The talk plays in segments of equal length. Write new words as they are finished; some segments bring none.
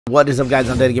What is up, guys?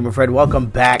 I'm DaddyGamerFred. Welcome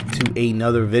back to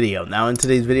another video. Now in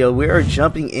today's video we are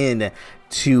jumping in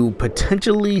to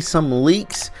potentially some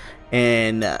leaks,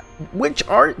 and which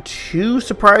aren't too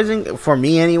surprising for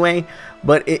me anyway,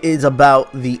 but it is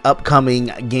about the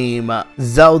upcoming game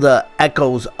Zelda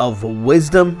Echoes of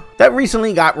Wisdom that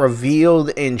recently got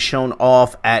revealed and shown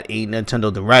off at a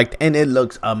Nintendo Direct, and it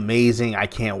looks amazing. I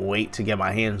can't wait to get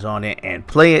my hands on it and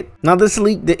play it. Now this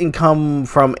leak didn't come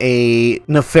from a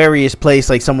nefarious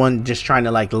place, like someone just trying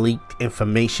to leak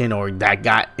information, or that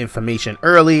got information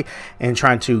early and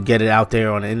trying to get it out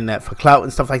there on the internet for clout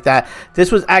and stuff like that.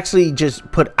 This was actually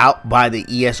just put out by the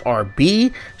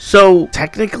ESRB, so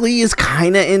technically it's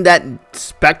kind of in that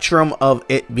spectrum of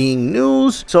it being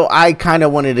news, so I kind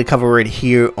of wanted to cover it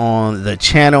here on the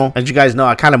channel. As you guys know,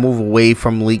 I kind of move away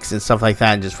from leaks and stuff like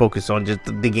that and just focus on just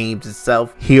the games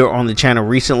itself here on the channel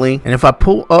recently. And if I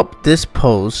pull up this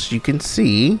post, you can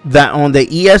see that on the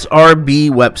ESRB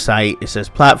website it says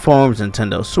platforms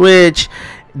Nintendo Switch.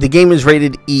 The game is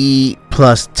rated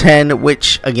E+10,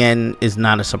 which again is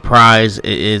not a surprise. It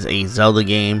is a Zelda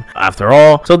game after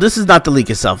all. So this is not the leak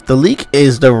itself. The leak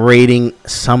is the rating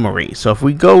summary. So if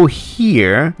we go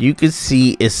here, you can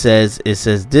see it says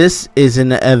this is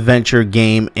an adventure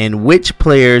game in which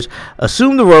players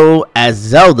assume the role as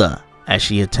Zelda as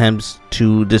she attempts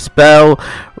to dispel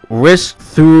risk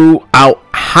throughout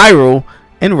Hyrule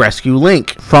and rescue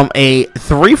Link. From a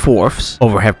 3/4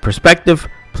 overhead perspective,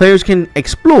 players can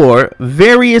explore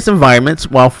various environments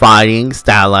while fighting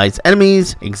stylized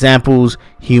enemies, examples,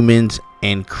 humans,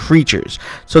 and creatures.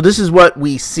 So this is what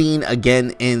we seen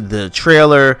again in the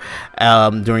trailer,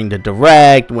 during the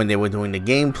Direct, when they were doing the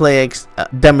gameplay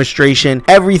demonstration.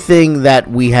 Everything that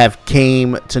we have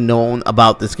came to know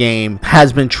about this game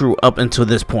has been true up until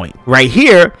this point. Right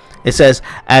here, it says,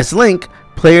 as Link,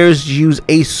 players use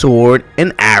a sword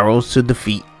and arrows to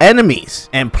defeat enemies,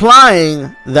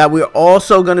 implying that we're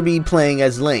also going to be playing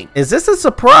as Link. Is this a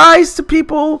surprise to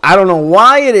people? I don't know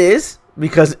why it is,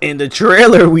 because in the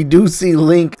trailer we do see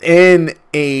Link in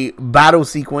a battle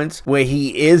sequence where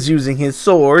he is using his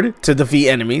sword to defeat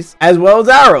enemies, as well as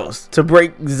arrows to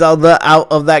break Zelda out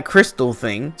of that crystal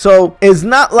thing. So it's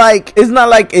not like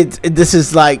this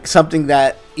is like something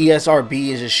that ESRB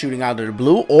is just shooting out of the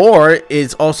blue, or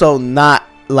it's also not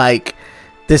like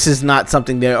this is not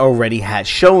something they already had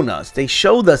shown us. They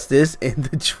showed us this in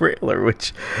the trailer,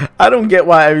 which I don't get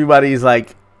why everybody's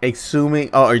like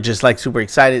assuming or just like super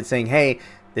excited saying, hey,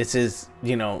 this is,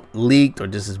 you know, leaked, or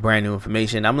this is brand new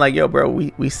information. I'm like, yo bro,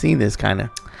 we seen this kind of.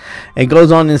 It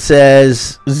goes on and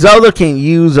says Zelda can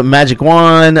use a magic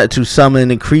wand to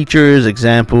summon creatures,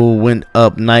 example wind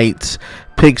up knights,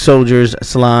 pig soldiers,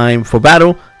 slime. For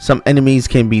battle, some enemies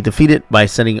can be defeated by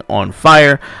setting on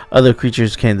fire. Other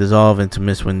creatures can dissolve into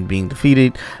mist when being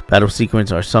defeated. Battle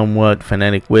sequences are somewhat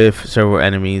frenetic with several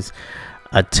enemies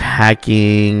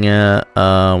attacking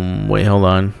wait, hold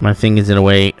on, my thing is in a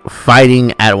way,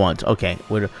 fighting at once. Okay,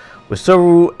 with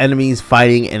several enemies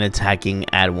fighting and attacking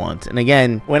at once. And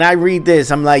again, when I read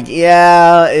this, I'm like,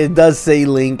 yeah, it does say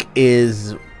Link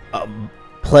is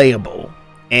playable.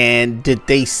 And did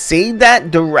they say that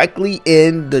directly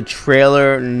in the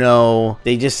trailer? No,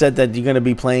 they just said that you're gonna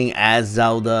be playing as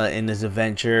Zelda in this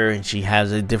adventure, and she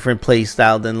has a different play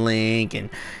style than Link, and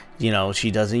you know,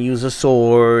 she doesn't use a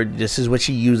sword. This is what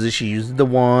she uses. She uses the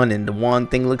wand, and the wand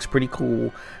thing looks pretty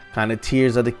cool, kind of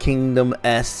Tears of the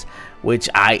Kingdom-esque, which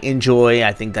I enjoy.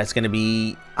 I think that's going to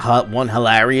be one,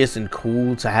 hilarious and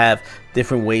cool to have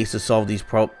different ways to solve these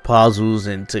puzzles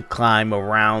and to climb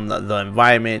around the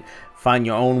environment, find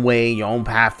your own way, your own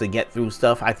path to get through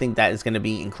stuff. I think that is going to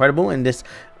be incredible. And this,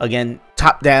 again,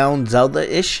 top-down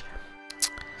Zelda-ish.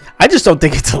 I just don't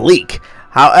think it's a leak.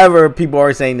 However, people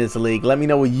are saying it's a leak. Let me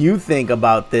know what you think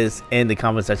about this in the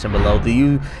comment section below. Do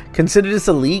you consider this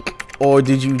a leak, or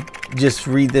did you just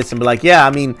read this and be like, yeah, I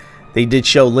mean, they did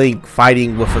show Link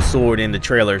fighting with a sword in the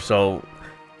trailer, so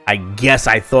I guess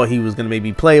I thought he was going to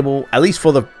maybe playable, at least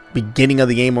for the beginning of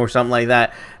the game or something like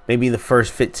that. Maybe the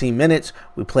first 15 minutes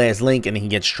we play as Link and he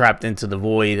gets trapped into the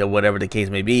void or whatever the case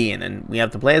may be, and then we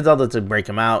have to play as Zelda to break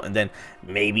him out, and then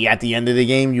maybe at the end of the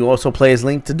game you also play as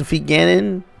Link to defeat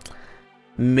Ganon.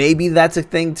 Maybe that's a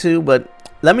thing too, but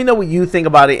let me know what you think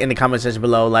about it in the comment section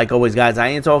below. Like always, guys, I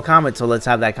answer all comments, so let's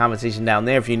have that conversation down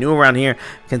there. If you're new around here,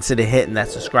 consider hitting that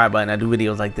subscribe button. I do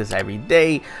videos like this every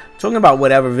day, talking about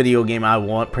whatever video game I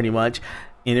want, pretty much.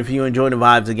 And if you enjoy the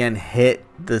vibes, again, hit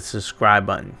the subscribe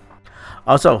button.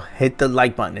 Also, hit the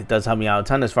like button. It does help me out a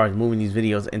ton as far as moving these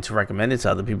videos into recommended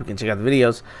so other people can check out the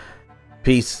videos.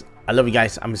 Peace. I love you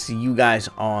guys. I'm going to see you guys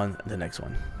on the next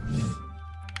one.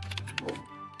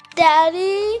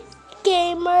 Daddy?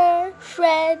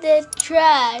 DaddyGamerFred is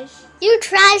trash. You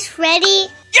trash, Freddy?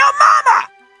 Your mama!